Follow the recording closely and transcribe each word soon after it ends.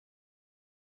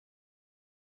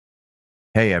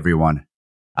Hey everyone,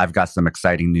 I've got some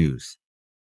exciting news.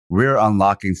 We're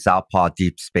unlocking Southpaw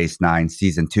Deep Space Nine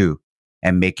Season 2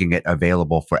 and making it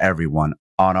available for everyone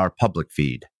on our public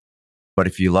feed. But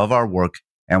if you love our work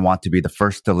and want to be the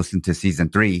first to listen to Season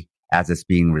 3 as it's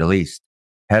being released,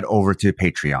 head over to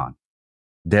Patreon.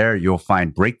 There you'll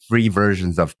find break-free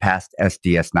versions of past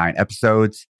SDS9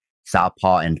 episodes,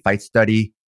 Southpaw and Fight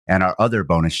Study, and our other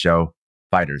bonus show,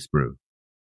 Fighters Brew.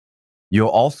 You'll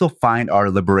also find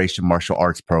our Liberation Martial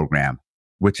Arts program,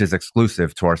 which is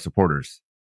exclusive to our supporters.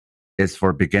 It's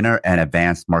for beginner and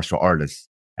advanced martial artists,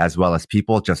 as well as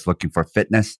people just looking for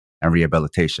fitness and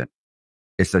rehabilitation.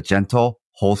 It's a gentle,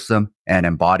 wholesome, and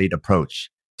embodied approach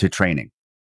to training.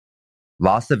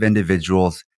 Lots of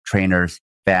individuals, trainers,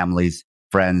 families,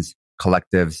 friends,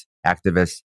 collectives,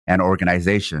 activists, and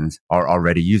organizations are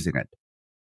already using it.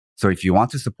 So if you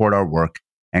want to support our work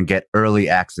and get early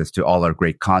access to all our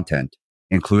great content,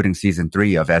 including Season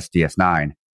 3 of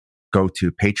SDS9, go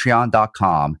to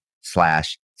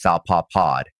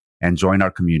patreon.com/southpawpod and join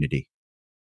our community.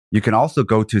 You can also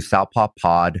go to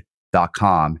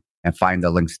southpawpod.com and find the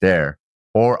links there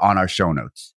or on our show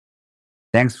notes.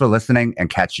 Thanks for listening and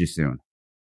catch you soon.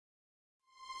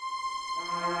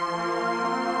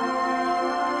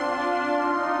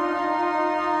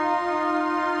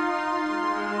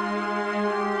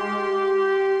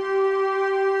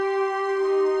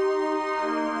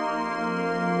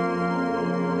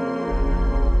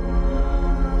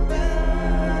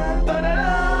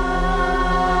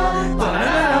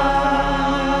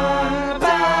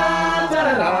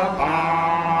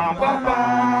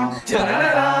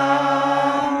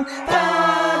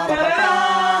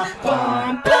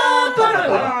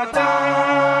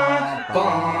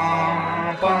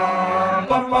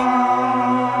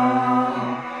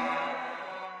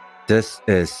 This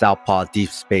is Southpaw Deep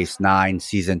Space Nine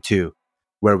Season 2,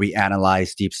 where we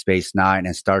analyze Deep Space Nine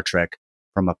and Star Trek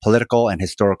from a political and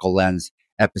historical lens,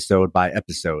 episode by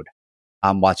episode.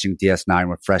 I'm watching DS9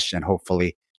 with fresh and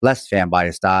hopefully less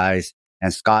fan-biased eyes,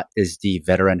 and Scott is the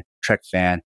veteran Trek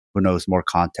fan who knows more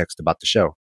context about the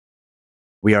show.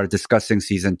 We are discussing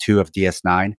Season 2 of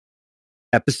DS9,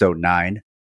 Episode 9,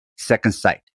 Second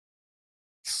Sight.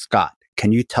 Scott,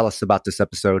 can you tell us about this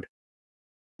episode?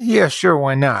 Yeah, sure,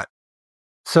 why not?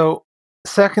 So,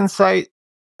 Second Sight,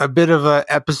 a bit of an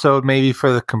episode maybe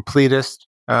for the completist.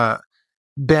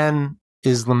 Ben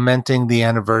is lamenting the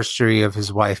anniversary of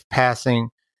his wife passing.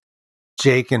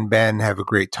 Jake and Ben have a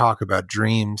great talk about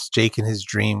dreams. Jake in his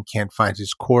dream can't find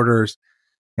his quarters,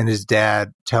 and his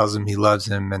dad tells him he loves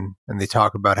him, and they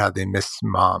talk about how they miss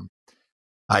mom.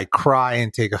 I cry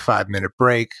and take a 5-minute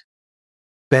break.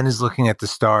 Ben is looking at the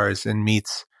stars and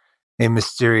meets a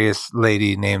mysterious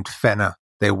lady named Fenna.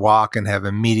 They walk and have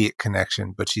immediate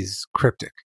connection, but she's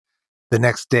cryptic. The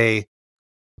next day,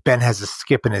 Ben has a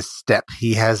skip in his step.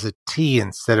 He has a tea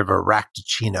instead of a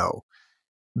racticino.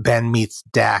 Ben meets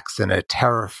Dax, and a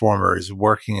terraformer is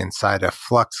working inside a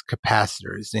flux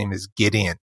capacitor. His name is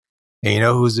Gideon. And you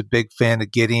know who's a big fan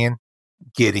of Gideon?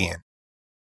 Gideon.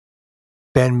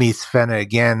 Ben meets Fenna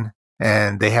again,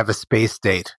 and they have a space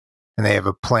date, and they have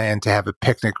a plan to have a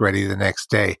picnic ready the next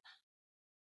day.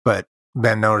 But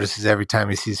Ben notices every time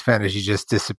he sees Fenna, she just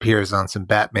disappears on some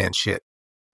Batman shit.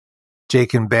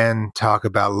 Jake and Ben talk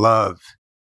about love.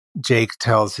 Jake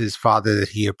tells his father that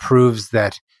he approves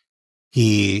that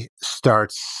he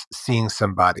starts seeing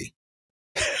somebody.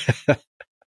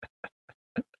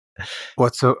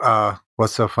 What's so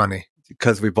funny?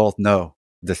 Because we both know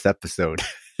this episode.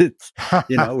 It's,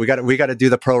 we got to do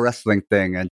the pro wrestling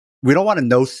thing, and we don't want to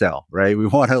no sell, right? We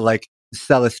want to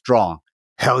sell it strong.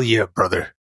 Hell yeah,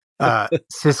 brother.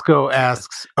 Sisko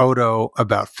asks Odo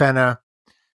about Fenna,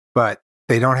 but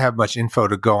they don't have much info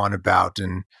to go on about,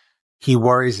 and he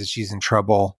worries that she's in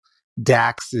trouble.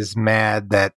 Dax is mad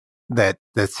that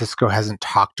Sisko hasn't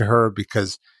talked to her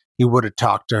because he would have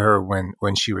talked to her when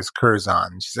she was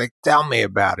Curzon. She's like, tell me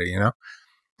about it,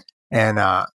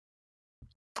 And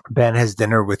Ben has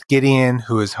dinner with Gideon,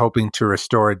 who is hoping to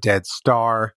restore a dead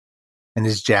star, and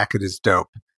his jacket is dope.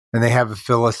 And they have a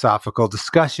philosophical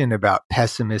discussion about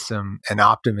pessimism and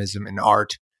optimism in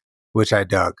art, which I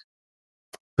dug.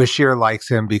 Bashir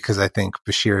likes him because I think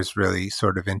Bashir is really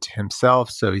sort of into himself.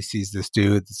 So he sees this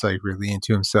dude that's really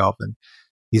into himself, and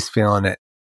he's feeling it.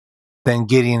 Then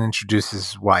Gideon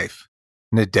introduces his wife,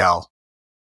 Nadell,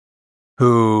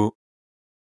 who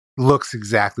looks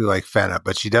exactly like Fenna,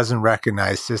 but she doesn't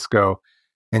recognize Sisko,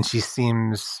 and she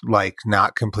seems like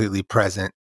not completely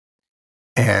present.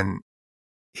 And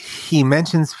he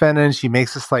mentions Fenna, and she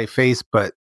makes a slight face,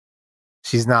 but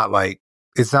she's not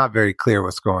it's not very clear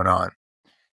what's going on.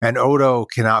 And Odo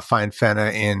cannot find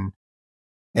Fenna in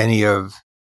any of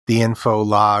the info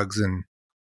logs. And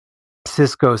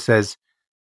Sisko says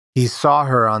he saw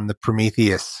her on the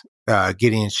Prometheus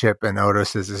Gideon ship, and Odo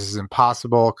says this is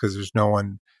impossible because there's no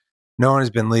one has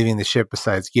been leaving the ship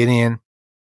besides Gideon.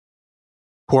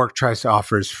 Quark tries to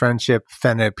offer his friendship.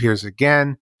 Fenna appears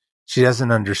again. She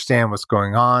doesn't understand what's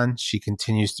going on. She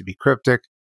continues to be cryptic.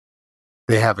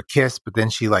 They have a kiss, but then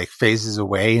she phases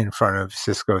away in front of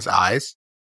Sisko's eyes.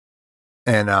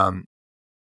 And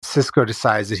Sisko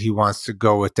decides that he wants to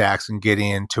go with Dax and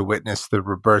Gideon to witness the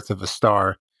rebirth of a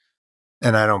star.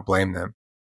 And I don't blame them.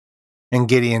 And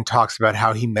Gideon talks about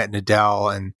how he met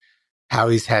Nadell and how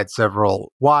he's had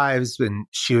several wives, and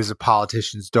she was a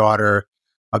politician's daughter,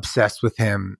 obsessed with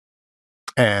him.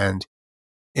 And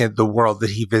in the world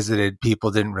that he visited,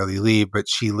 people didn't really leave, but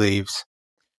she leaves.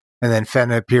 And then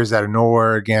Fenna appears out of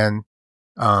nowhere again.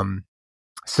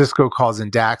 Sisko calls in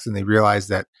Dax, and they realize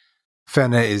that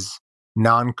Fenna is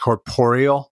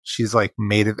non-corporeal. She's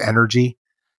made of energy.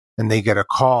 And they get a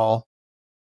call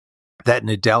that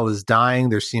Nadell is dying.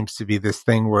 There seems to be this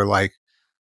thing where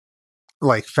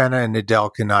Fenna and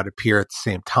Nadell cannot appear at the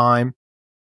same time.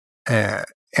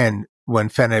 And when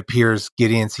Fenna appears,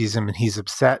 Gideon sees him and he's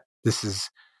upset.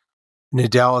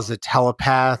 Nadell is a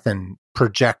telepath and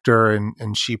projector,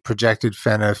 and she projected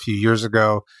Fenna a few years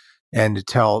ago, and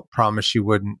Nadell promised she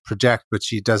wouldn't project, but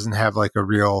she doesn't have a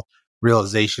real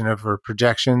realization of her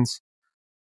projections.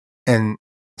 And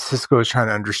Sisko is trying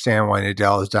to understand why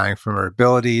Nadell is dying from her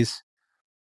abilities.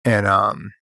 And,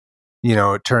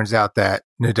 it turns out that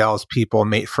Nadell's people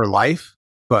mate for life,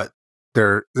 but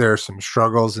there are some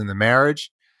struggles in the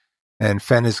marriage. And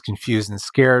Fenna is confused and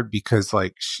scared because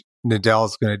Nadell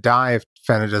is going to die if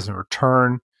Fenna doesn't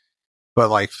return.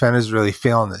 But Fenna's really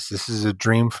feeling this. This is a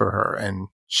dream for her. And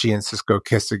she and Sisko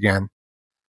kiss again.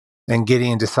 And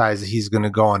Gideon decides that he's going to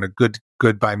go on a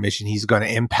goodbye mission. He's going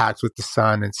to impact with the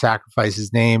sun and sacrifice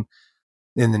his name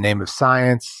in the name of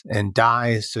science and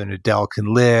die so Nadell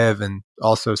can live, and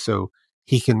also so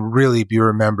he can really be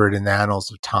remembered in the annals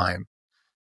of time.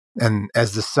 And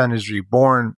as the sun is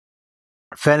reborn,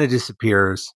 Fenna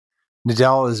disappears.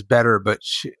 Nadell is better, but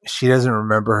she doesn't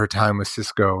remember her time with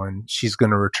Sisko, and she's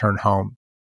going to return home.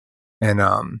 And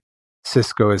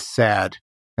Sisko is sad,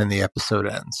 and the episode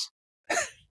ends.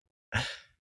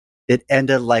 It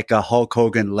ended like a Hulk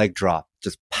Hogan leg drop,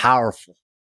 just powerful.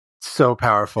 So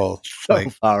powerful. So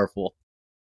powerful.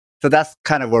 So that's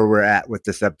kind of where we're at with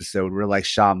this episode. We're like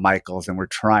Shawn Michaels, and we're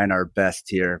trying our best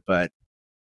here, but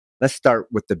let's start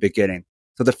with the beginning.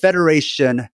 So the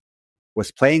Federation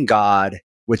was playing God,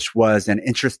 which was an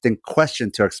interesting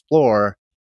question to explore,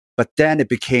 but then it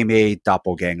became a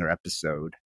doppelganger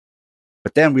episode.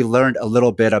 But then we learned a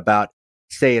little bit about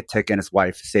Sayatic and his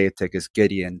wife. Sayatic is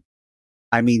Gideon.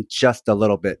 I mean, just a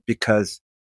little bit, because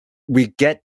we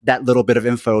get that little bit of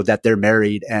info that they're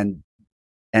married, and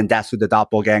that's who the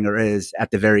doppelganger is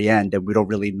at the very end, and we don't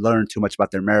really learn too much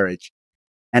about their marriage.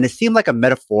 And it seemed like a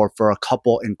metaphor for a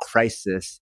couple in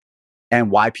crisis and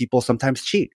why people sometimes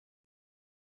cheat.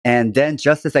 And then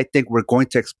just as I think we're going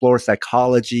to explore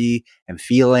psychology and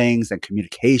feelings and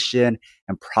communication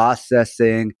and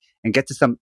processing and get to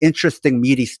some interesting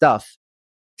meaty stuff,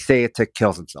 Sayatic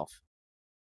kills himself.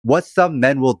 What some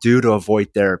men will do to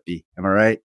avoid therapy. Am I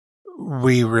right?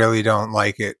 We really don't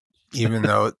like it, even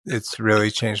though it's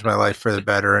really changed my life for the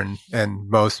better. And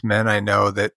most men I know,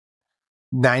 that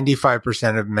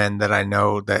 95% of men that I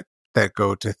know that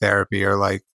go to therapy are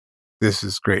like, this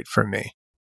is great for me.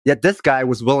 Yet this guy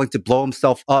was willing to blow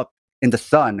himself up in the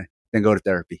sun than go to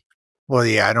therapy. Well,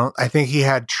 yeah, I think he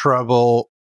had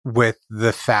trouble with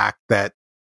the fact that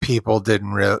people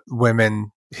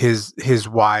women, his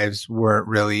wives weren't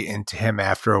really into him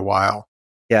after a while.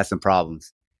 He had some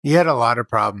problems. He had a lot of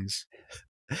problems.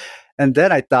 And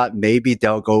then I thought maybe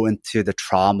they'll go into the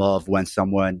trauma of when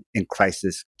someone in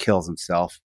crisis kills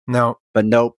himself. No. But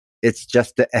nope, it's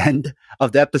just the end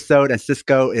of the episode, and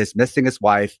Sisko is missing his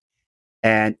wife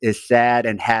and is sad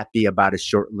and happy about his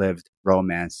short-lived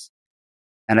romance.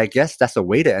 And I guess that's a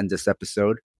way to end this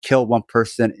episode. Kill one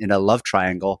person in a love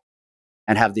triangle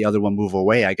and have the other one move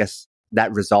away. I guess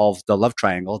that resolves the love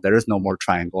triangle. There is no more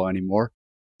triangle anymore.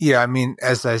 Yeah, I mean,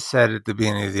 as I said at the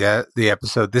beginning of the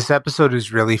episode, this episode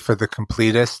is really for the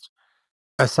completist.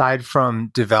 Aside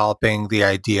from developing the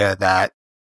idea that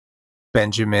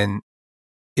Benjamin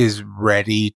is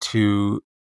ready to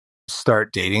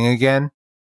start dating again,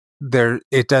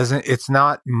 it's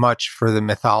not much for the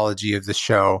mythology of the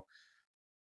show.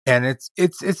 And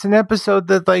it's an episode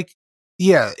that, like,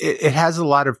 yeah, it has a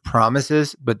lot of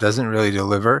promises, but doesn't really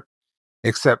deliver,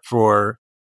 except for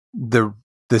the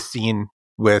scene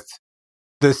with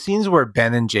the scenes where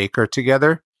Ben and Jake are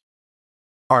together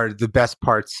are the best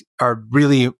parts, are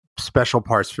really special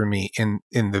parts for me in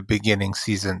the beginning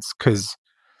seasons, because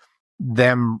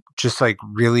them just like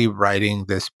really writing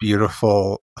this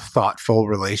beautiful, thoughtful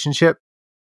relationship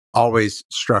always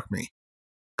struck me.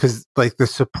 Because like the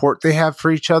support they have for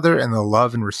each other and the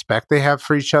love and respect they have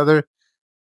for each other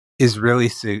is really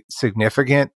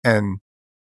significant, and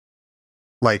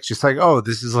like just like, oh,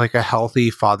 this is like a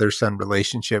healthy father-son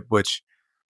relationship, which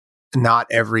not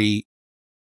every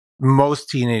most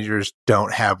teenagers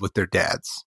don't have with their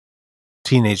dads.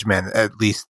 Teenage men, at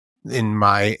least in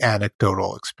my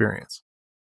anecdotal experience.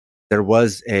 There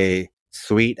was a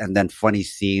sweet and then funny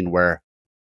scene where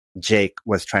Jake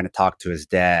was trying to talk to his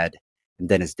dad, and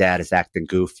then his dad is acting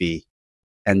goofy.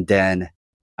 And then,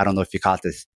 I don't know if you caught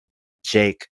this,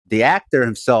 Jake, the actor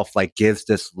himself, like gives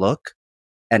this look,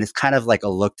 and it's kind of like a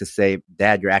look to say,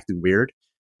 Dad, you're acting weird.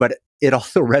 But it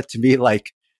also read to me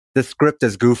like the script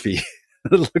is goofy.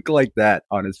 Look like that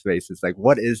on his face. It's like,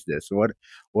 what is this?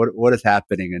 What is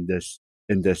happening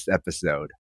in this episode?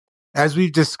 As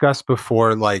we've discussed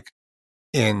before, like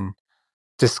in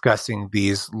discussing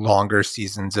these longer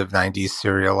seasons of 90s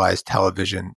serialized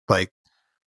television, like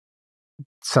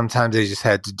sometimes they just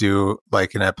had to do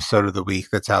like an episode of the week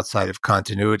that's outside of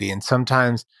continuity, and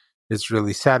sometimes it's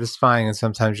really satisfying, and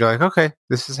sometimes you're like, okay,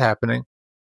 this is happening.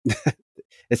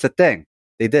 It's a thing.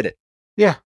 They did it.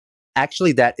 Yeah.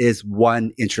 Actually, that is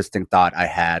one interesting thought I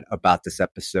had about this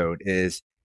episode, is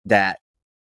that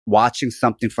watching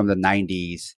something from the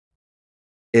 90s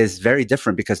is very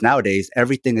different, because nowadays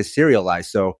everything is serialized.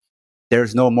 So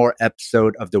there's no more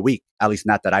episode of the week, at least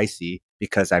not that I see,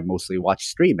 because I mostly watch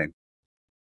streaming.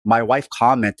 My wife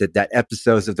commented that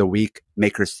episodes of the week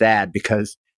make her sad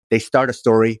because they start a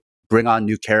story, bring on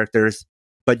new characters,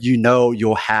 but you know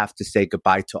you'll have to say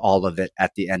goodbye to all of it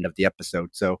at the end of the episode.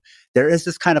 So there is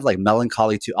this kind of like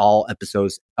melancholy to all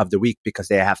episodes of the week, because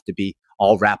they have to be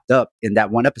all wrapped up in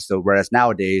that one episode. Whereas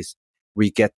nowadays,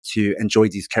 we get to enjoy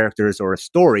these characters or a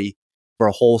story for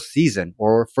a whole season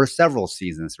or for several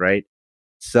seasons, right?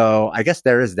 So I guess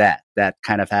there is that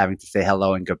kind of having to say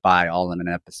hello and goodbye all in an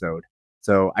episode.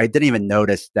 So I didn't even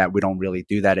notice that we don't really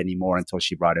do that anymore until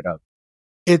she brought it up.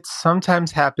 It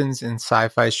sometimes happens in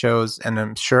sci-fi shows, and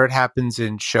I'm sure it happens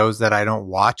in shows that I don't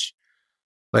watch.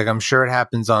 Like, I'm sure it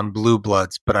happens on Blue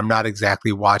Bloods, but I'm not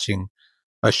exactly watching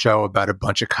a show about a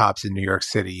bunch of cops in New York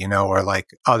City, you know, or like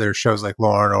other shows like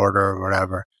Law and Order or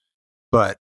whatever.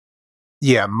 But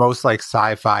yeah, most like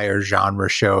sci-fi or genre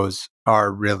shows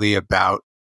are really about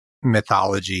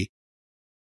mythology.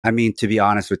 I mean, to be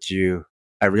honest with you,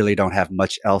 I really don't have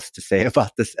much else to say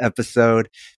about this episode,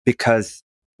 because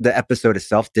the episode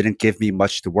itself didn't give me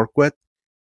much to work with.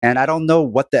 And I don't know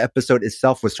what the episode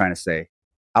itself was trying to say.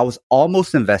 I was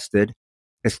almost invested.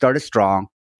 It started strong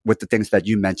with the things that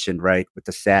you mentioned, right? With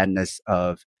the sadness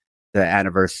of the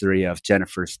anniversary of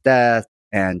Jennifer's death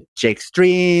and Jake's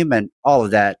dream and all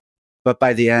of that. But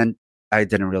by the end, I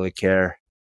didn't really care.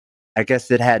 I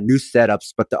guess it had new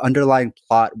setups, but the underlying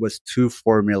plot was too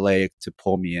formulaic to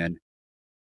pull me in.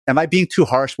 Am I being too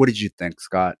harsh? What did you think,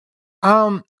 Scott?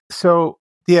 So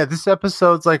yeah, this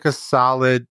episode's like a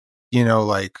solid, you know,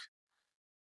 like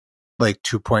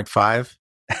 2.5.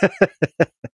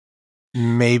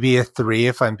 Maybe a 3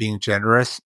 if I'm being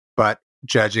generous, but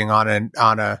judging on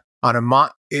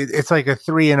it's like a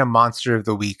 3 in a Monster of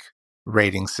the Week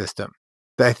rating system.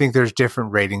 I think there's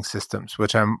different rating systems,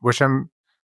 which I'm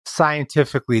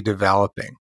scientifically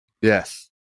developing. Yes.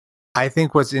 I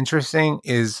think what's interesting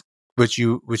is, which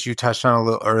you touched on a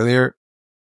little earlier,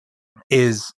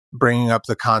 is bringing up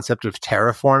the concept of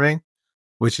terraforming,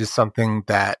 which is something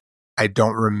that I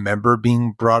don't remember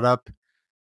being brought up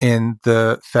in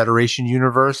the Federation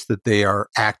universe, that they are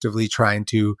actively trying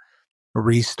to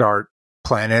restart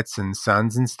planets and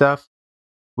suns and stuff,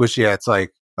 which, yeah, it's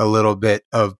like a little bit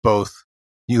of both.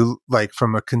 You like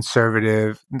from a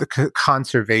conservationist,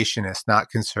 not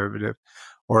conservative,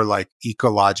 or like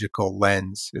ecological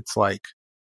lens. It's like,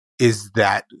 is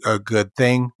that a good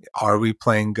thing? Are we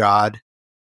playing God?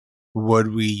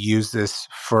 Would we use this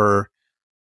for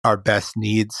our best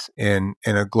needs in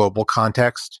a global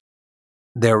context?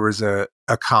 There was a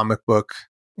comic book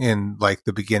in like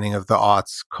the beginning of the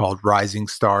aughts called Rising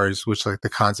Stars, which like the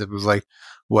concept was like,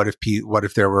 what if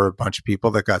there were a bunch of people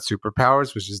that got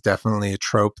superpowers, which is definitely a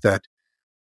trope that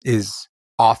is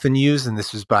often used. And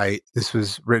this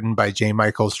was written by J.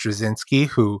 Michael Straczynski,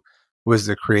 who was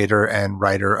the creator and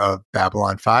writer of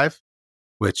Babylon 5,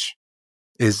 which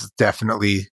is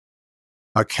definitely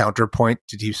a counterpoint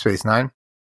to Deep Space Nine.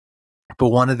 But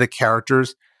one of the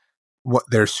characters, what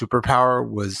their superpower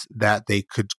was that they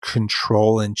could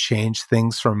control and change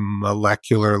things from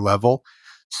molecular level.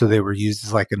 So they were used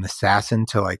as like an assassin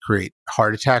to like create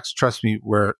heart attacks. Trust me,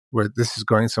 where this is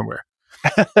going somewhere.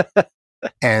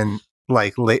 And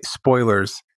like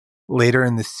spoilers, later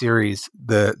in the series,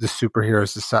 the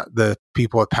superheroes, the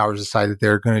people with powers decide that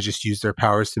they're going to just use their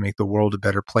powers to make the world a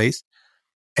better place.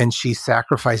 And she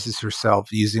sacrifices herself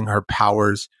using her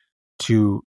powers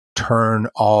to turn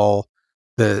all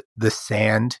the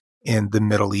sand in the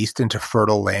Middle East into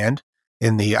fertile land,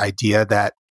 in the idea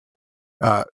that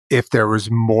if there was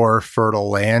more fertile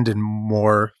land and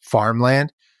more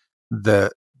farmland,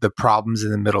 the problems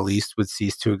in the Middle East would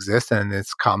cease to exist. And in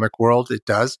its comic world, it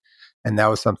does. And that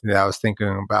was something that I was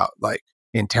thinking about, like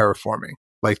in terraforming.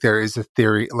 Like there is a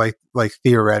theory, like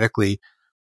theoretically,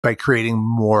 by creating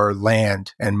more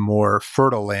land and more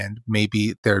fertile land,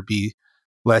 maybe there'd be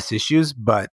less issues.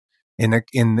 But in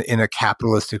a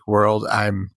capitalistic world,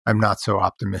 I'm not so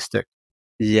optimistic.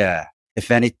 Yeah.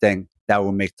 If anything, that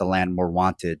will make the land more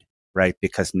wanted, right?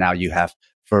 Because now you have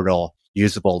fertile,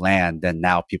 usable land, then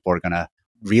now people are going to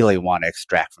really want to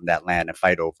extract from that land and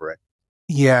fight over it.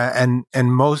 Yeah,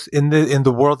 and most in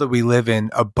the world that we live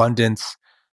in, abundance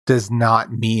does not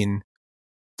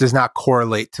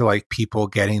correlate to like people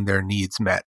getting their needs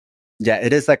met. Yeah,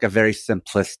 it is like a very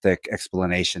simplistic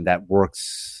explanation that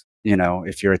works,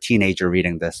 if you're a teenager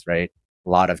reading this, right? A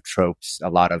lot of tropes, a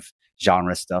lot of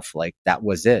genre stuff, like that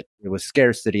was it. It was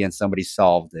scarcity and somebody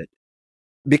solved it.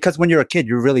 Because when you're a kid,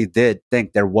 you really did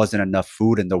think there wasn't enough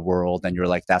food in the world. And you're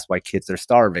like, that's why kids are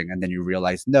starving. And then you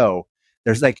realize, no,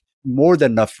 there's like more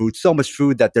than enough food, so much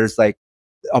food that there's like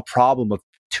a problem of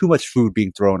too much food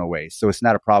being thrown away. So it's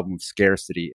not a problem of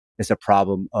scarcity. It's a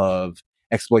problem of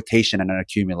exploitation and an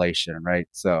accumulation, right?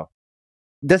 So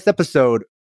this episode,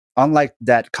 unlike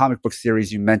that comic book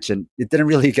series you mentioned, it didn't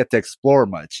really get to explore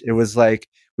much. It was like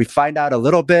we find out a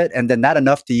little bit and then not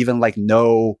enough to even like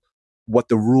know what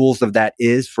the rules of that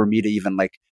is for me to even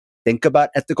like think about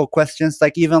ethical questions.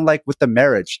 Like even like with the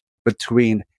marriage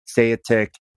between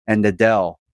Sayatic and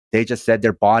Nadell, they just said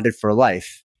they're bonded for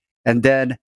life. And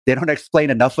then they don't explain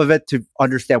enough of it to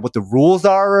understand what the rules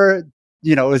are.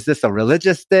 Is this a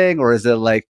religious thing or is it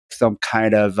like some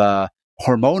kind of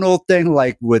hormonal thing,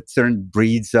 like with certain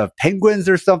breeds of penguins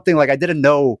or something? Like I didn't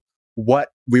know what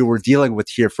we were dealing with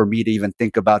here for me to even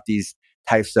think about these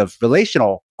types of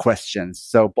relational questions.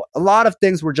 So a lot of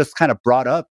things were just kind of brought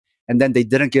up and then they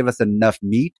didn't give us enough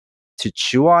meat to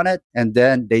chew on it. And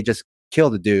then they just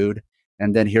killed the dude.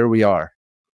 And then here we are.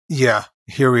 Yeah,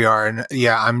 here we are. And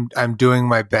yeah, I'm doing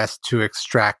my best to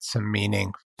extract some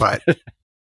meaning, but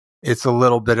it's a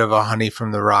little bit of a honey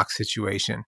from the rock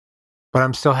situation. But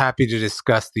I'm still happy to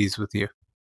discuss these with you.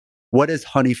 What is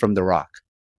honey from the rock?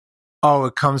 Oh,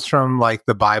 it comes from like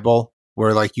the Bible,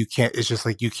 where like it's just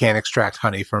like you can't extract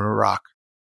honey from a rock.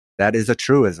 That is a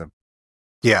truism.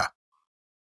 Yeah.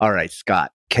 All right,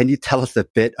 Scott, can you tell us a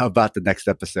bit about the next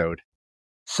episode?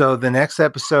 So the next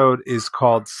episode is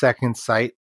called Second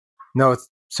Sight. No,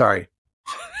 sorry.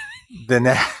 The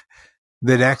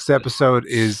next episode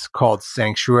is called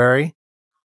Sanctuary,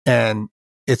 and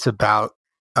it's about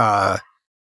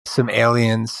some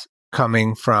aliens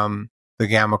coming from the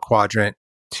Gamma Quadrant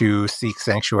to seek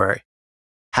sanctuary.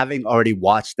 Having already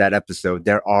watched that episode,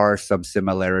 there are some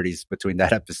similarities between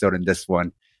that episode and this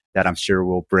one that I'm sure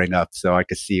we'll bring up. So I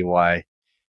could see why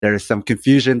there is some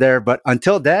confusion there. But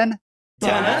until then,